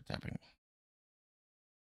gotta start tapping.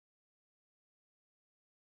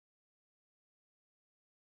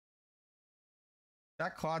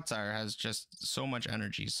 That Clodsire has just so much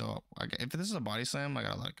energy. So if this is a Body Slam, I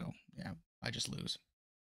gotta let it go. Yeah, I just lose.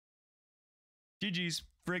 GG's.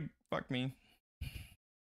 Frig. Fuck me.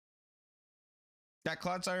 That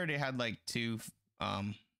Clodsire already had like 2.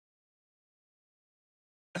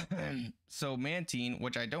 So Mantine,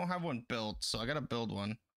 which I don't have one built, so I gotta build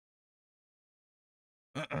one.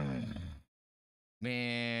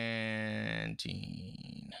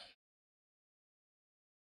 Mantine.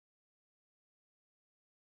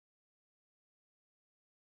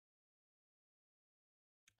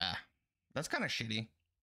 That's kind of shitty.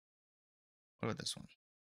 What about this one?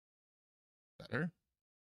 Better?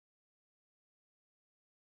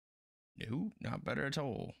 No, not better at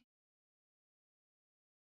all.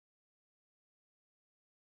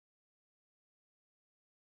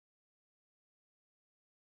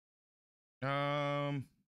 Oh,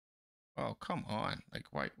 come on. Like,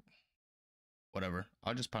 why? Whatever.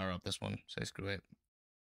 I'll just power up this one. Say screw it.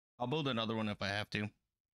 I'll build another one if I have to.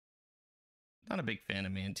 Not a big fan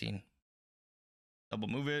of Mantine. Double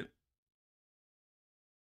move it.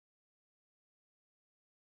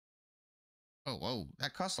 Oh, whoa.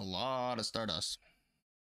 That costs a lot of Stardust.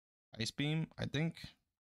 Ice Beam, I think.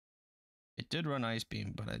 It did run Ice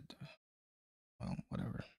Beam, but well,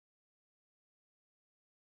 whatever.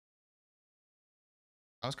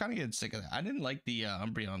 I was kind of getting sick of that. I didn't like the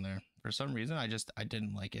Umbreon there. For some reason, I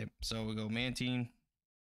didn't like it. So we go Mantine.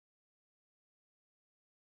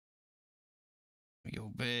 We go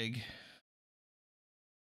big.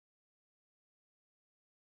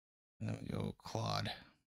 And then we go Claude.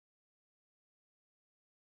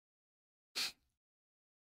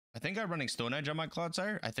 I think I'm running Stone Edge on my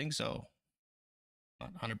Clodsire. I think so.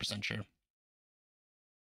 Not 100% sure.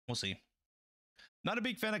 We'll see. Not a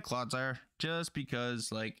big fan of Clodsire, just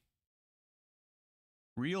because, like,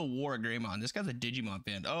 Real War Greymon. This guy's a Digimon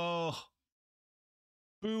fan. Oh,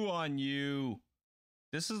 boo on you.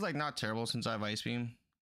 This is, like, not terrible since I have Ice Beam.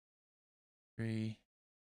 3,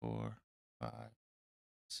 4, 5,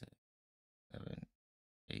 6, 7,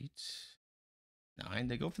 8, 9.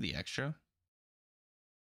 They go for the extra.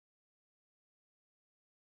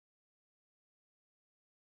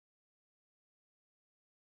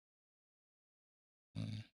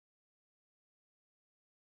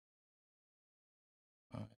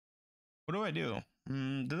 What do I do?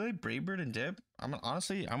 Do they Brave Bird and dip?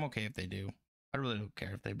 Honestly, I'm okay if they do. I really don't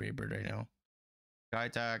care if they Brave Bird right now. Sky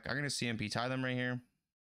attack. I'm gonna CMP tie them right here.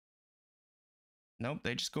 Nope,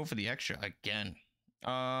 they just go for the extra again.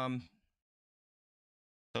 So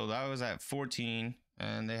that was at 14,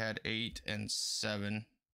 and they had 8 and 7.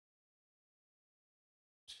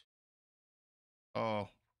 Oh.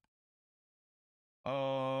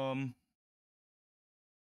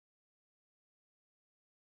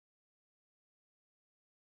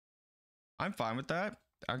 I'm fine with that.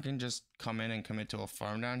 I can just come in and commit to a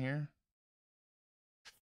farm down here.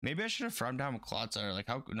 Maybe I should have farmed down with Clodsire. Like,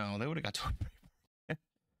 how? No, they would have got to a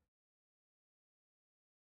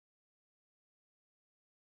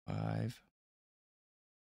 5.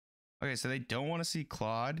 Okay, so they don't want to see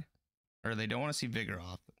Claude, or they don't want to see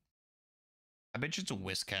Vigoroth. I bet you it's a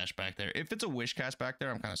Whiscash back there. If it's a Whiscash back there,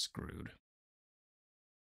 I'm kind of screwed.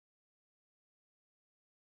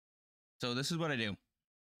 So this is what I do.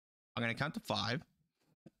 I'm going to count to 5.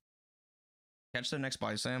 Catch their next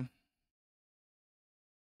Body Slam.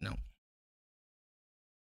 No.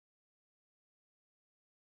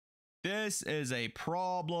 This is a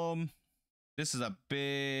problem. This is a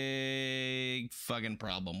big fucking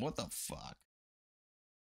problem. What the fuck?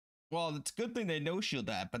 Well, it's a good thing they no-shield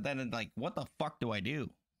that, but then like, what the fuck do I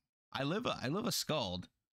do? I live a Scald.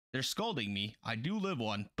 They're scalding me. I do live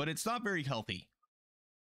one, but it's not very healthy.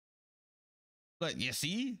 But you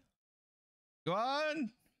see? Go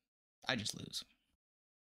on. I just lose.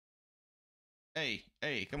 Hey,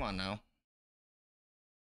 come on now.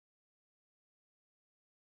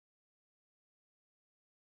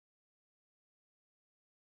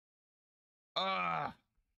 Ah.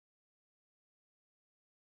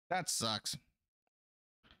 That sucks.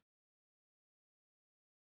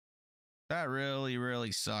 That really,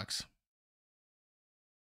 really sucks.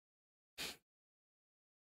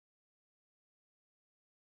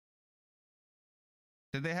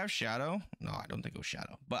 Did they have Shadow? No, I don't think it was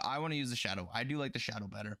Shadow. But I want to use the Shadow. I do like the Shadow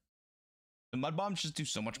better. The Mud Bombs just do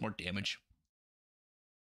so much more damage.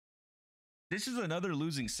 This is another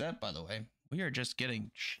losing set, by the way. We are just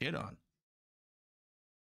getting shit on.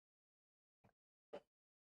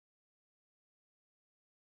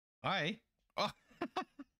 Hi. Oh.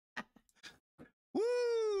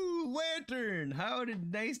 Woo! Lantern! How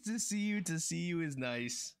did nice to see you. To see you is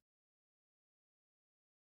nice.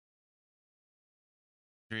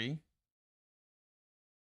 3.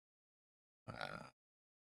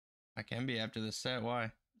 I can be after this set.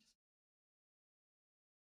 Why?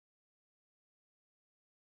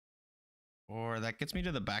 Or that gets me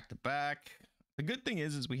to the back-to-back. The good thing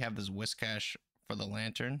is we have this Whiscash for the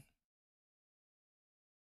Lantern.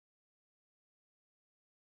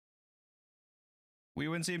 We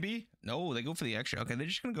win CB? No, they go for the extra. Okay, they're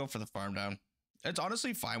just gonna go for the farm down. It's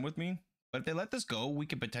honestly fine with me, but if they let this go, we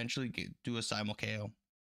could potentially do a simul KO.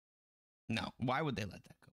 No, why would they let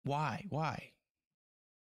that go? Why?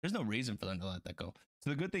 There's no reason for them to let that go. So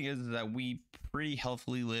the good thing is that we pretty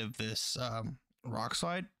healthily live this rock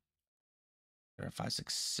slide. They're at 5,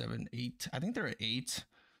 6, 7, 8. I think they're at 8,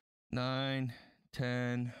 9,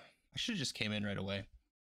 10. I should have just came in right away.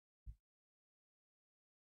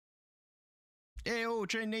 Hey,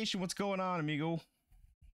 Train Nation, what's going on, amigo?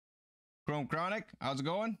 Chrome Chronic, how's it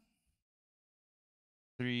going?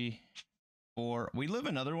 3, 4. We live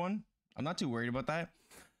another one. I'm not too worried about that.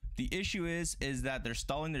 The issue is that they're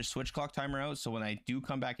stalling their switch clock timer out. So when I do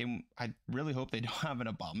come back in, I really hope they don't have an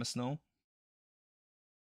Abomasnow.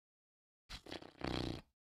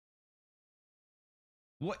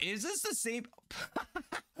 What is this the same?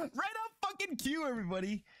 Right on fucking cue,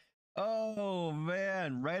 everybody. Oh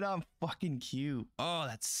man, right on fucking cue. Oh,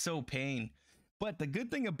 that's so pain. But the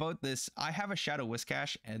good thing about this, I have a Shadow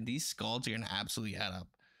Whiscash, and these Scalds are gonna absolutely add up.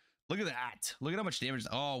 Look at that. Look at how much damage.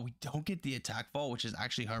 Oh, we don't get the attack fall, which is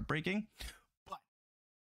actually heartbreaking.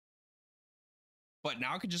 But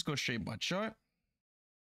now I could just go straight butt shot.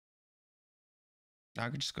 Now I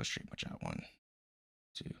could just go straight butt shot. 1,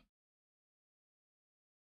 2.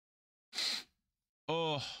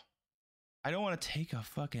 Oh. I don't want to take a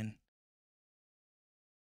fucking...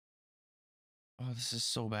 Oh, this is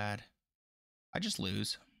so bad. I just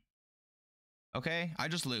lose. Okay, I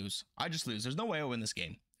just lose. I just lose. There's no way I win this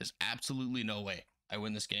game. There's absolutely no way I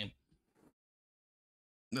win this game.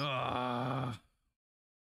 Ugh.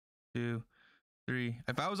 2, 3.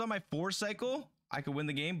 If I was on my 4 cycle, I could win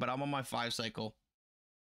the game, but I'm on my 5 cycle.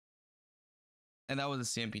 And that was a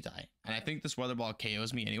CMP tie. And I think this weather ball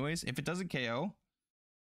KOs me anyways. If it doesn't KO,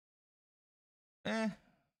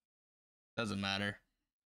 doesn't matter.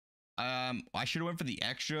 I should have went for the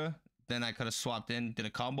extra. Then I could have swapped in, did a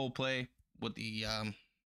combo play with the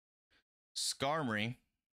Skarmory.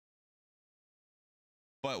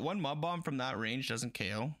 But one Mud Bomb from that range doesn't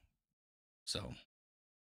KO. So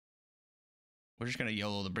we're just gonna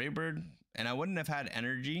YOLO the Brave Bird. And I wouldn't have had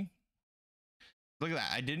energy. Look at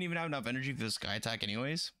that. I didn't even have enough energy for the Sky Attack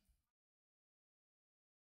anyways.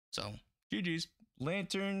 So GG's.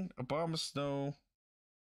 Lantern, Abomasnow.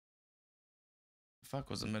 The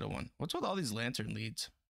fuck was the middle one? What's with all these Lantern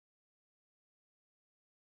leads?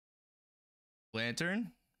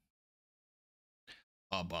 Lantern.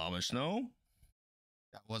 Abomasnow.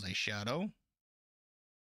 That was a shadow.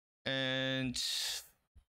 And just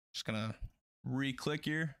gonna re-click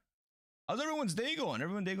here. How's everyone's day going?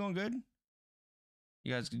 Everyone day going good?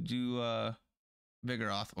 You guys could do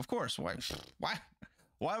Vigoroth. Of course.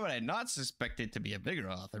 Why would I not suspect it to be a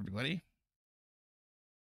Vigoroth, everybody?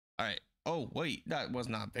 Alright. Oh, wait, that was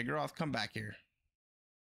not Vigoroth. Come back here.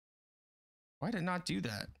 Why did it not do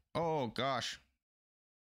that? Oh gosh.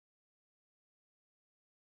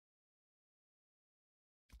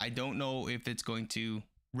 I don't know if it's going to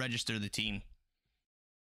register the team.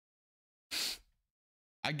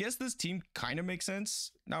 I guess this team kind of makes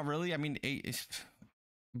sense. Not really. I mean,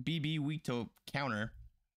 BB weak to counter,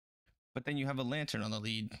 but then you have a Lantern on the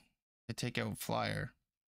lead to take out Flyer.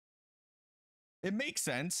 It makes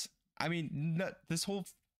sense. I mean, this whole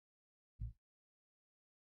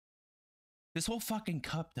fucking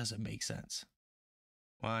cup doesn't make sense.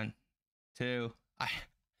 1, 2,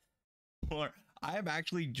 4. I am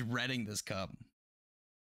actually dreading this cup.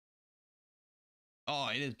 Oh,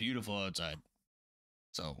 it is beautiful outside.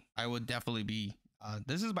 So I would definitely be.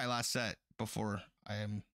 This is my last set before I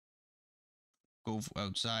am go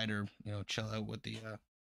outside or chill out with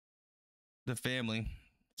the family.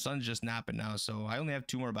 Sun's just napping now, so I only have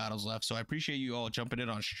 2 more battles left. So I appreciate you all jumping in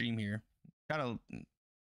on stream here. Kind of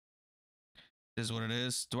is what it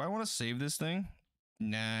is. Do I want to save this thing?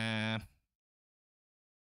 Nah.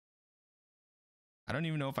 I don't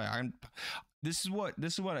even know if I'm. This is what.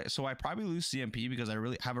 So I probably lose CMP because I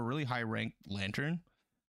really have a really high ranked Lantern.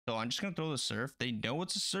 So I'm just gonna throw the Surf. They know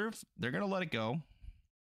it's a Surf. They're gonna let it go.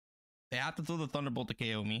 They have to throw the Thunderbolt to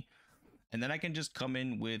KO me, and then I can just come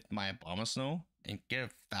in with my Abomasnow and get a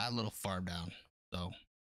fat little farm down. So.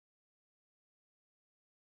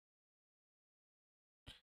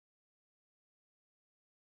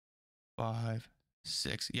 Five,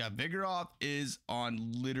 6. Yeah, Vigoroth is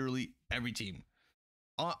on literally every team.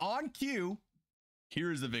 On cue,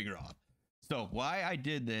 here is the Vigoroth. So why I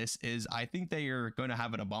did this is I think they are going to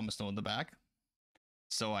have an Abomasnow in the back.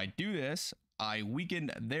 So I do this. I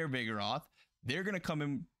weaken their Vigoroth. They're going to come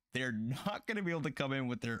in. They're not going to be able to come in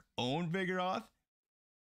with their own Vigoroth.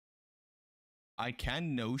 I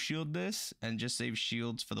can no shield this and just save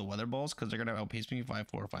shields for the weather balls because they're going to outpace me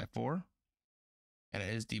 5-4, 5-4. And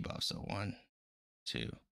it is debuff. So 1, 2,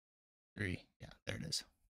 3. Yeah, there it is.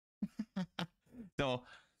 So,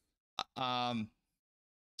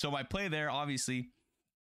 so my play there, obviously,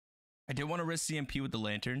 I didn't want to risk CMP with the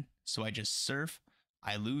Lantern, so I just Surf.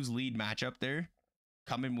 I lose lead matchup there.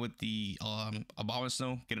 Come in with the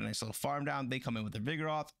Abomasnow, get a nice little farm down. They come in with their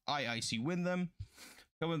Vigoroth. I icy win them.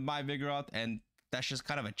 Come with my Vigoroth, and that's just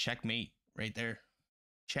kind of a checkmate right there.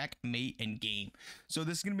 Checkmate and game. So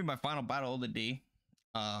this is gonna be my final battle of the day.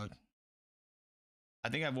 I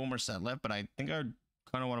think I have 1 more set left, but I think I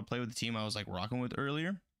kind of want to play with the team I was like rocking with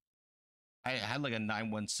earlier. I had like a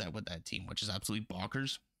 9-1 set with that team, which is absolutely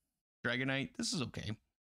bonkers. Dragonite, this is okay.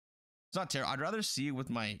 It's not terrible. I'd rather see it with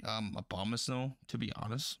my Abomasnow, to be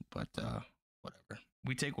honest, but whatever.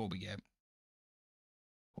 We take what we get.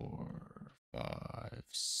 4, 5,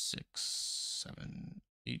 6, 7,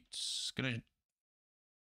 8. Gonna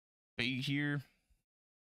bait here.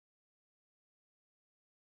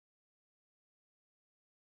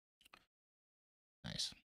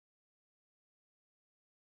 Nice.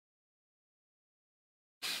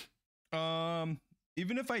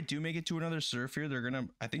 Even if I do make it to another Surf here, they're gonna.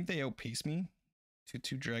 I think they outpace me to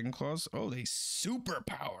 2 Dragon Claws. Oh, they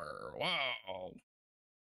superpower! Wow.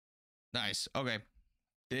 Nice. Okay.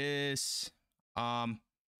 This.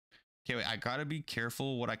 Okay, wait, I gotta be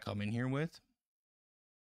careful what I come in here with.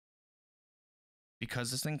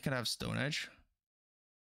 Because this thing could have Stone Edge.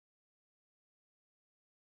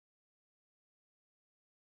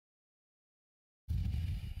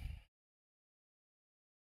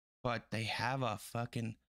 But they have a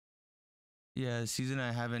fucking... Yeah, season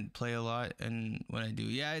I haven't played a lot, and when I do,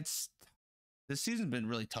 yeah, it's... This season's been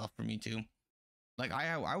really tough for me too. Like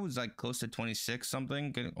I was like close to 26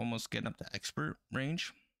 something, almost getting up to expert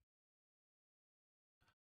range.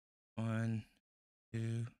 1,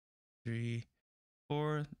 2, 3,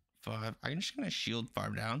 4, 5. I'm just gonna shield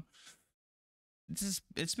farm down.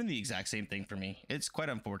 It's been the exact same thing for me. It's quite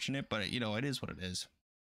unfortunate, but you know, it is what it is.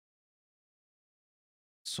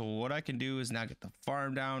 So what I can do is now get the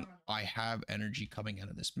farm down. I have energy coming out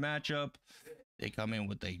of this matchup. They come in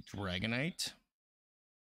with a Dragonite,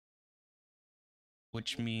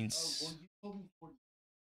 which means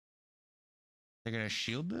they're gonna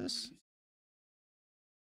shield this.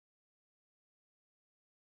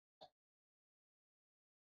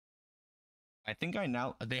 I think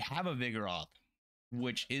they have a Vigoroth,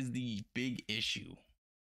 which is the big issue.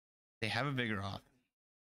 They have a Vigoroth.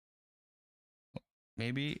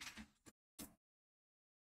 Maybe.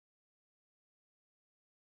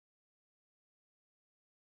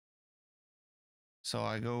 So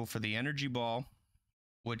I go for the energy ball,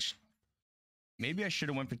 which maybe I should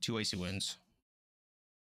have went for 2 Icy Winds.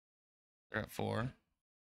 They're at 4.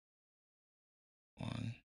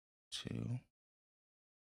 1, 2.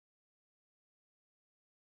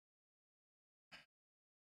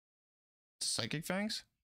 Psychic Fangs?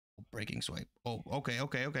 Breaking Swipe. Oh, okay.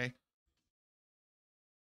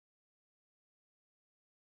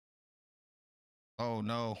 Oh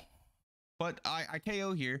no. But I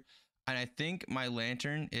KO here, and I think my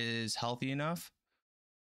Lantern is healthy enough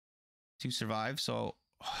to survive. So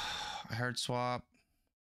I heard swap.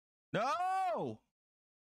 No!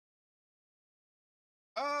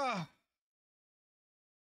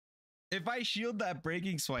 If I shield that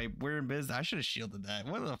Breaking Swipe, we're in business. I should have shielded that.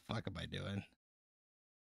 What the fuck am I doing?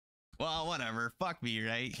 Well, whatever. Fuck me,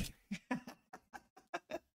 right?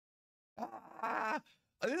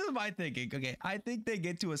 This is my thinking. Okay, I think they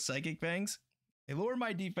get to a Psychic Fangs. They lower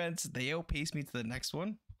my defense. They outpace me to the next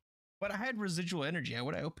one. But I had residual energy. I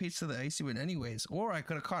would have outpaced to the Icy Wind anyways. Or I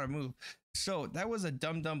could have caught a move. So that was a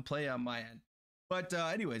dumb play on my end. But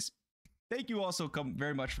anyways, thank you all so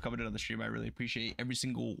very much for coming into the stream. I really appreciate every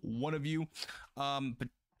single one of you. But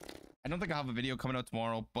I don't think I'll have a video coming out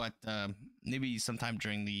tomorrow. But maybe sometime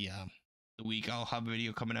during the week, I'll have a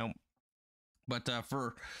video coming out. But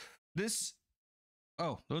for this...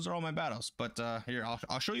 Oh, those are all my battles. But here,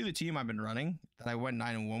 I'll show you the team I've been running that I went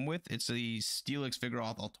 9-1 with. It's the Steelix,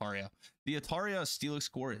 Vigoroth, Altaria. The Altaria Steelix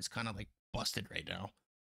score is kind of like busted right now.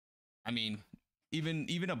 I mean, even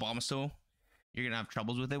a Abomasnow, you're gonna have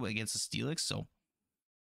troubles with it against the Steelix.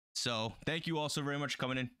 So thank you all so very much for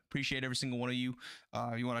coming in. Appreciate every single one of you.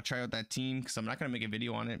 If you want to try out that team, because I'm not gonna make a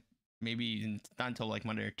video on it. Maybe not until like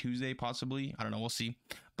Monday or Tuesday, possibly. I don't know. We'll see.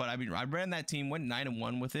 But I ran that team, went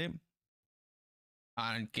 9-1 with it.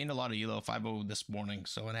 I gained a lot of ELO 5-0 this morning,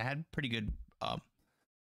 so and I had pretty good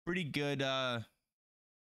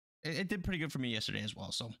it did pretty good for me yesterday as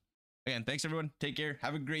well. So again, thanks everyone. Take care.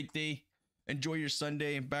 Have a great day. Enjoy your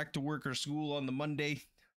Sunday. Back to work or school on the Monday.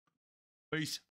 Peace.